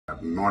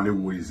that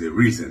Nollywood is the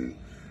reason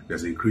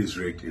there's increased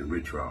rate in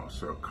rituals.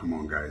 So come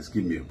on, guys,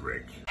 give me a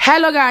break.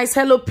 Hello guys,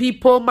 hello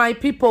people, my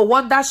people.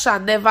 Wonder shall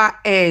never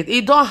end.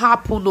 It don't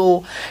happen.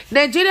 No,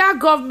 Nigeria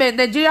government,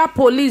 Nigeria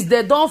police,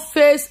 they don't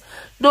face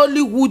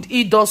Nollywood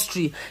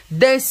industry.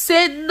 They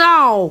say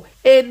now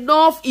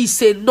enough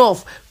is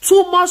enough.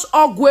 Too much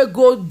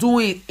ogwego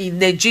doing in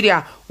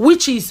Nigeria,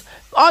 which is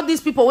all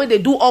these people when they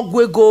do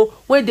ogwego,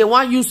 when they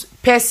want use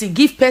person,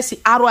 give person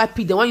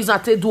RIP, they want use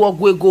that to do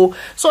ogwego.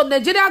 So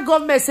Nigeria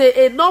government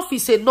say enough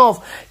is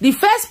enough. The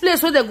first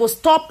place where they go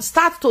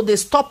start to the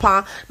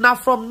stopper now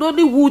from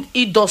Nollywood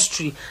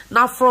industry.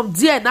 Now from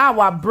there now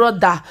our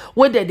brother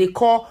when they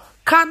call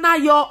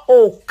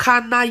Kanayo,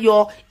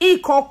 Kanayo, he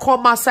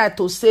come aside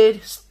to say,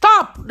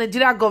 stop,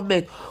 Nigeria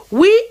government.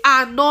 We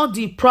are not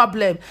the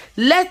problem.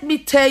 Let me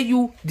tell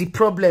you the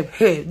problem.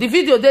 Hey, the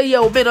video there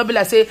here will may not be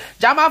like say,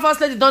 Jama first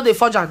lady done the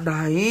forge and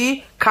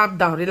nah, calm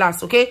down,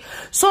 relax, okay?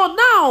 So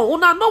now,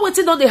 una know what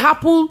don't they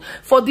happen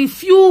for the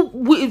few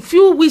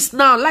weeks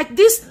now, like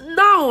this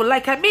now,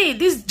 like I mean,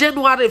 this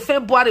January,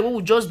 February, we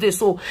will just do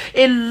so.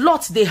 A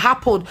lot they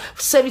happen.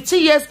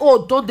 17 years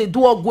old, don't they do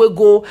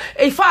ogwego?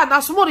 In fact, now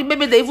someone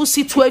remember they even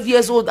see 12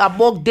 years old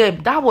among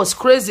them. That was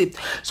crazy.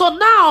 So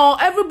now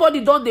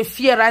everybody don't they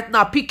fear right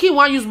now. Pikin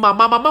want use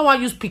mama, mama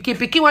want use pikin,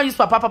 pikin want use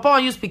papa, papa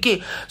want use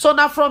pikin. So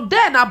now from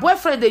there, now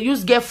boyfriend they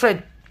use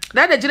girlfriend.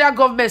 Then the Nigeria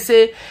government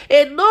say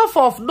enough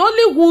of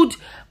Nollywood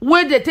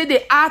when they take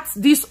the art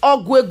this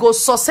ogwego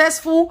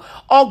successful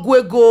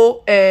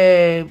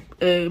ogwego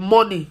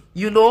money,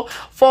 you know,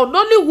 for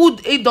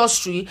Nollywood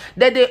industry,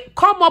 that they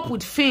come up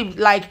with film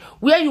like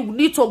where you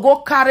need to go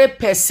carry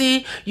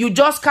person, you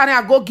just carry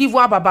and go give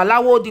one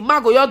babalawo, the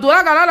man go you do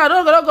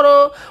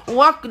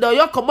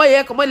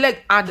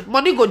like and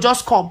money go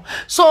just come.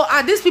 So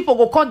and these people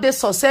go come they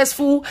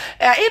successful.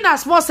 In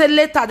as much say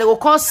later they go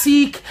come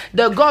sick,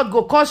 the God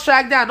go come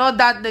strike them and all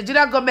that.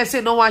 Nigeria government say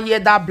no one hear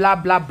that blah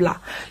blah blah.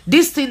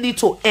 This thing need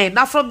to end.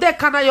 Now from there,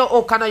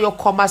 Kanayo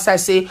come as I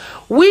say,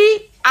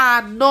 we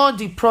are not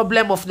the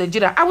problem of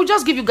Nigeria. I will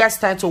just give you guys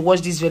time to watch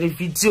this very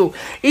video.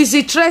 It's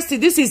interesting.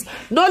 This is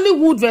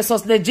Nollywood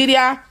versus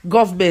Nigeria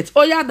government.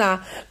 Oh yeah,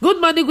 now. Good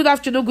morning, good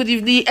afternoon, good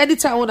evening.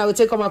 Anytime when I will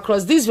take come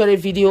across this very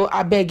video,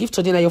 I beg if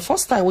today now your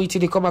first time when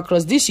you come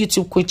across this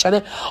YouTube quick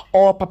channel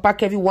or Papa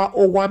Kevin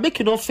 101, make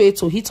you not fail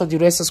to hit on the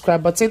red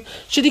subscribe button.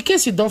 Should in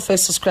case you don't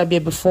first subscribe here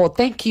before,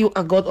 thank you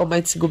and God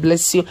Almighty God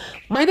bless you.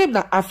 My name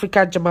is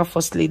Africa Jama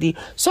First Lady.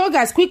 So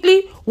guys,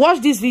 quickly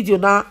watch this video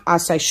now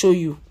as I show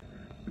you.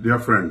 Dear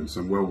friends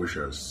and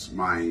well-wishers,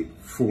 my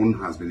phone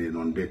has been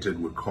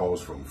inundated with calls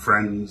from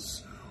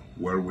friends,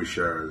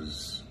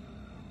 well-wishers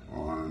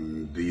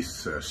on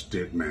this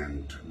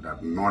statement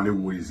that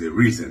Nollywood is the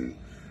reason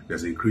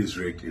there's increased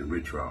rate in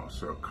rituals.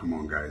 So come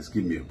on guys,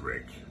 give me a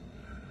break.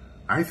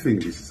 I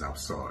think this is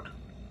absurd.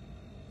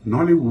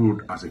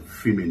 Nollywood as a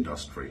film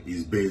industry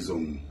is based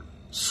on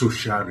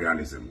social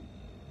realism.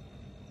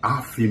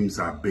 Our films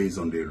are based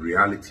on the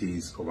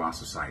realities of our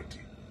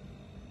society.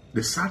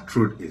 The sad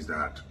truth is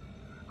that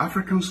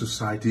African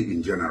society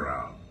in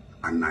general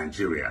and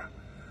Nigeria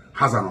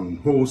has an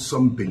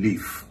unwholesome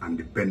belief and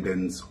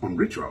dependence on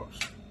rituals,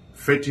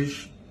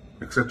 fetish,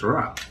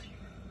 etc.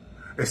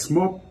 A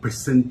small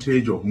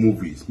percentage of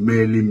movies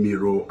merely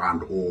mirror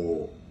and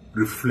or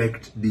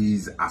reflect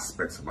these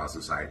aspects of our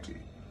society.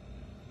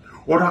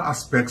 Other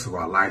aspects of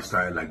our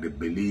lifestyle like the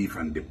belief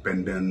and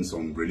dependence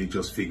on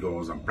religious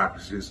figures and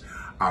practices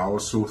are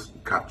also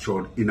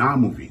captured in our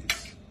movies.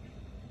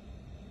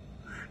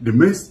 The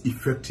most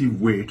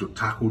effective way to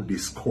tackle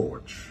this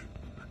scourge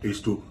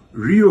is to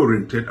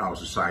reorientate our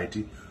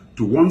society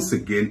to once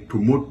again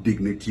promote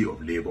dignity of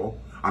labor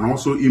and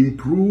also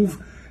improve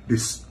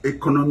the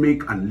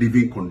economic and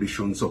living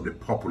conditions of the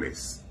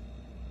populace.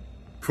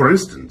 For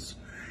instance,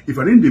 if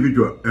an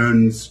individual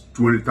earns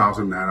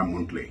 20,000 naira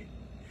monthly,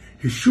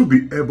 he should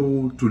be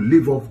able to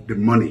live off the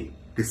money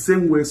the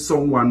same way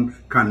someone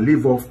can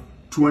live off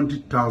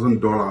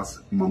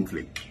 $20,000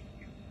 monthly.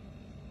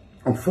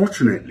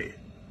 Unfortunately,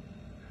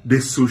 the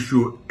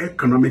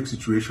socio-economic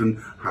situation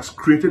has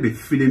created a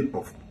feeling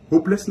of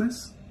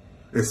hopelessness,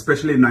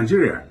 especially in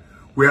Nigeria,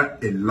 where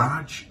a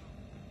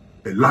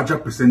larger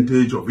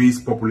percentage of its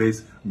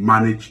populace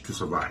manage to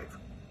survive.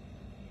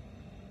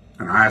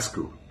 And I ask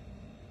you,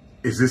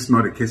 is this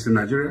not the case in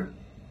Nigeria?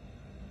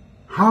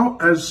 How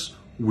else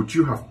would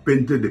you have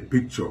painted the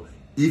picture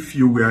if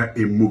you were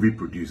a movie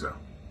producer?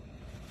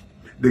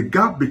 The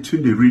gap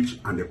between the rich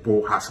and the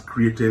poor has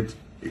created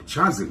a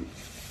chasm.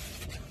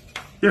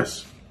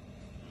 Yes.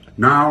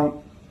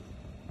 Now,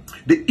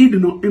 the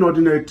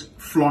inordinate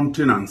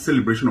flaunting and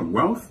celebration of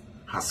wealth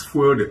has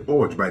fueled the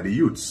urge by the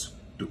youths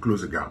to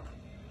close the gap.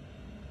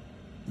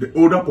 The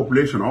older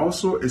population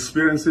also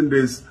experiencing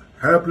this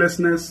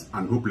helplessness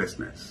and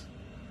hopelessness.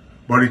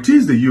 But it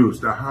is the youths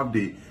that have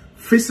the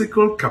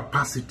physical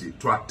capacity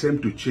to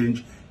attempt to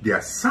change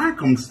their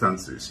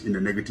circumstances in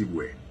a negative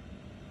way.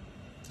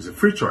 It's a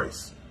free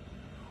choice.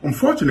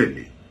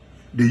 Unfortunately,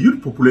 the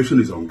youth population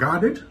is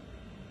unguarded,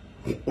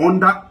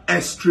 under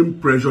extreme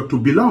pressure to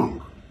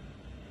belong.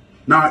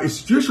 Now, a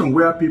situation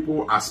where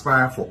people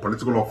aspire for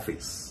political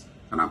office,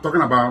 and I'm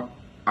talking about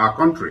our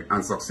country,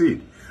 and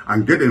succeed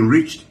and get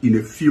enriched in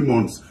a few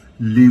months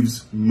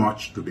leaves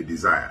much to be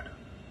desired.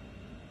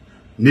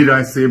 Need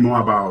I say more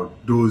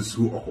about those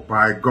who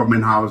occupy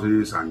government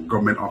houses and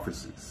government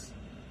offices?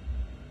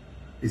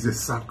 It's a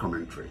sad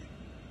commentary.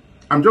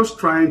 I'm just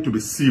trying to be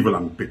civil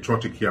and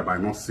patriotic here by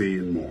not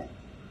saying more.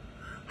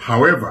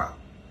 However,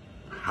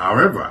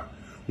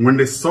 when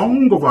the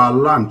song of our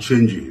land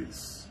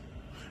changes,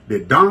 the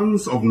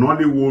dance of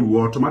Nollywood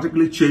will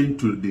automatically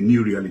change to the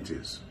new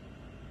realities.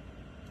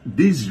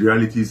 These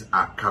realities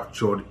are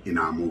captured in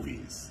our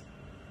movies.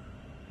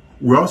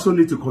 We also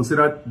need to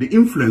consider the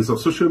influence of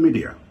social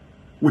media,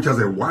 which has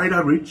a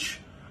wider reach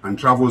and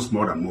travels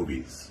more than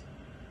movies.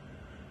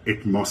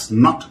 It must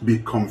not be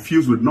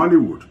confused with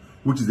Nollywood,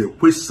 which is a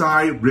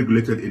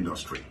quasi-regulated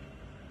industry.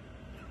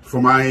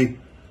 For my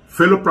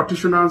fellow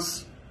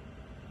practitioners,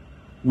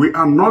 we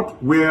are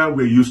not where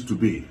we used to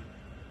be,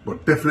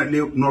 but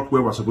definitely not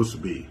where we're supposed to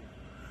be.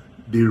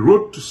 The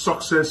road to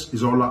success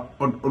is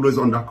always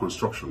under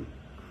construction.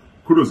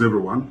 Kudos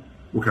everyone.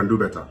 We can do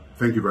better.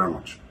 Thank you very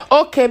much.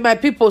 Okay, my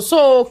people.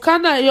 So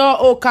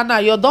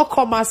Kanayo, don't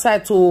come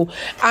outside to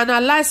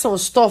analyze some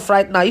stuff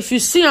right now. If you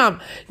see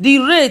the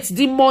rate,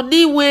 the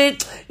money where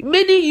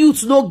many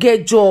youths no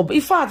get job.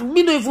 In fact,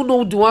 me don't even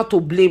know who want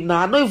to blame now.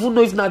 I don't even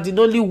know if now the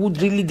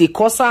Nollywood really the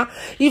cause.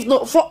 If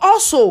not, for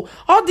also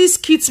all these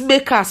kids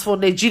makers for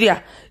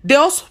Nigeria, they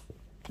also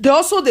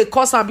they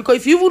cause them, because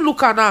if you even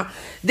look at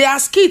their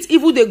skits,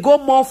 even they go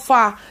more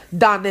far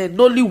than a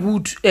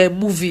Nollywood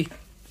movie.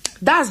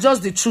 That's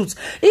just the truth.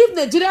 If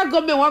Nigeria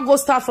government want go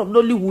start from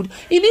Nollywood,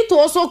 you need to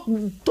also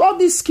all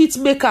these skit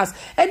makers.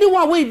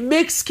 Anyone will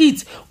make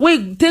skits,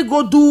 when they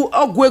go do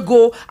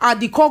Ogwego and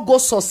the call go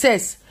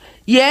success.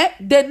 Yeah,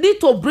 they need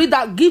to bring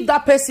that, give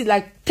that person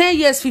like 10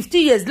 years,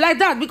 15 years, like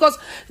that, because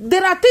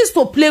there are things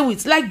to play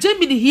with. Like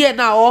Germany here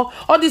now, or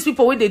all these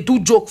people when they do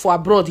joke for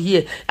abroad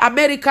here,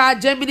 America,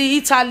 Germany,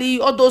 Italy,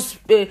 all those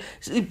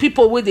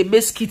people when they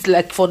make skits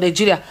like for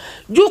Nigeria.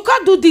 You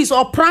can't do this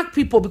or prank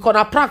people because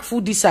I prank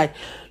food this side.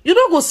 You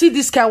don't go see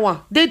this kind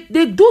one. They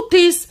do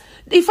things.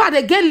 In fact,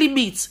 they get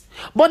limits.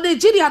 But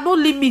Nigeria no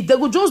limit. They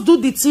go just do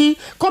the thing.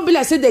 Come be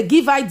like say they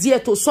give idea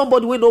to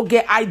somebody when don't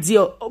get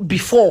idea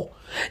before.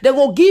 They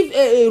will give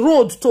a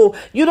road to,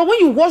 you know, when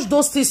you watch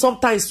those things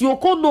sometimes, you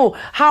can't know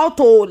how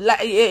to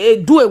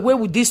like do away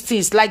with these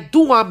things. Like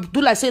do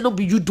like say no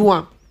be you do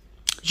them.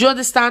 Do you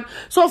understand?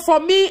 So for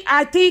me,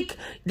 I think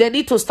they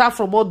need to start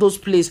from all those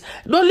places.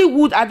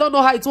 Nollywood, I don't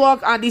know how it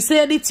works, and they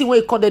say anything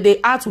where they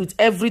act with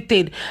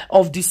everything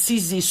of the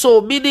season.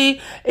 So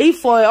meaning, if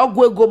for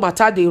Ogwego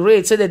matter they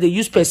rate, say that they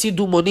use person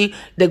do money,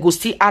 they go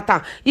still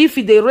attack. If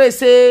they rate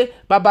say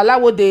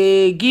Babalawo,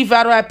 they give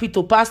RIP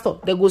to pastor,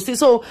 they go still.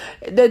 So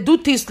they do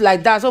things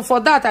like that. So for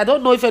that, I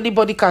don't know if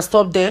anybody can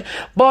stop there.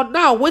 But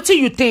now, what do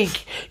you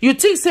think? You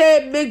think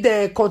say make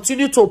them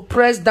continue to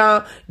press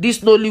down this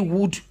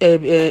Nollywood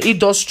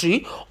industry,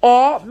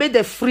 or make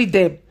them free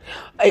them?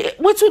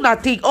 What do you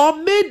think? Or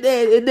made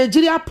the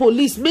Nigeria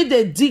police, made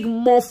them dig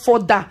more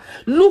further,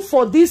 look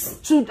for this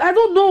to, I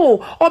don't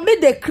know, or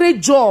made they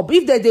create job.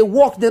 If they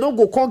work, they don't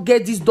go can't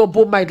get this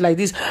double mind like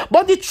this.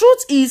 But the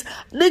truth is,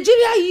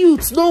 Nigeria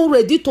youths not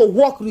ready to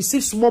work,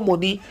 receive small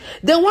money.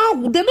 They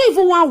don't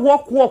even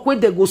want work when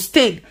they go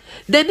stay.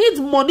 They need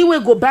money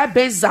when go buy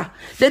Benza.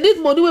 They need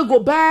money when go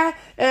buy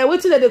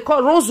what they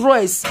call Rolls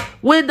Royce.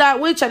 When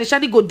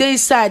Shani go day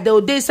inside, they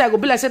will day inside, go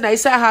be like say na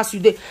inside house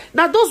you dey.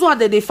 Now those ones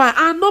that they find,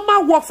 and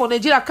normal work for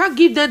Nigeria can't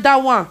give them that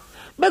one.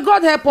 May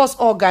God help us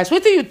all, guys.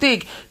 What do you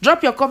think?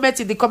 Drop your comment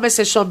in the comment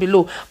section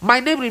below. My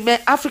name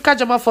remains Africa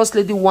German First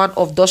Lady 1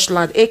 of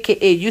Deutschland,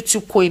 aka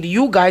YouTube Queen.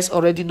 You guys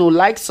already know.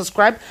 Like,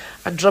 subscribe,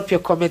 and drop your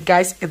comment,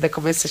 guys, in the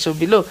comment section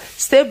below.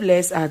 Stay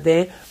blessed, and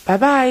then bye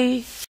bye.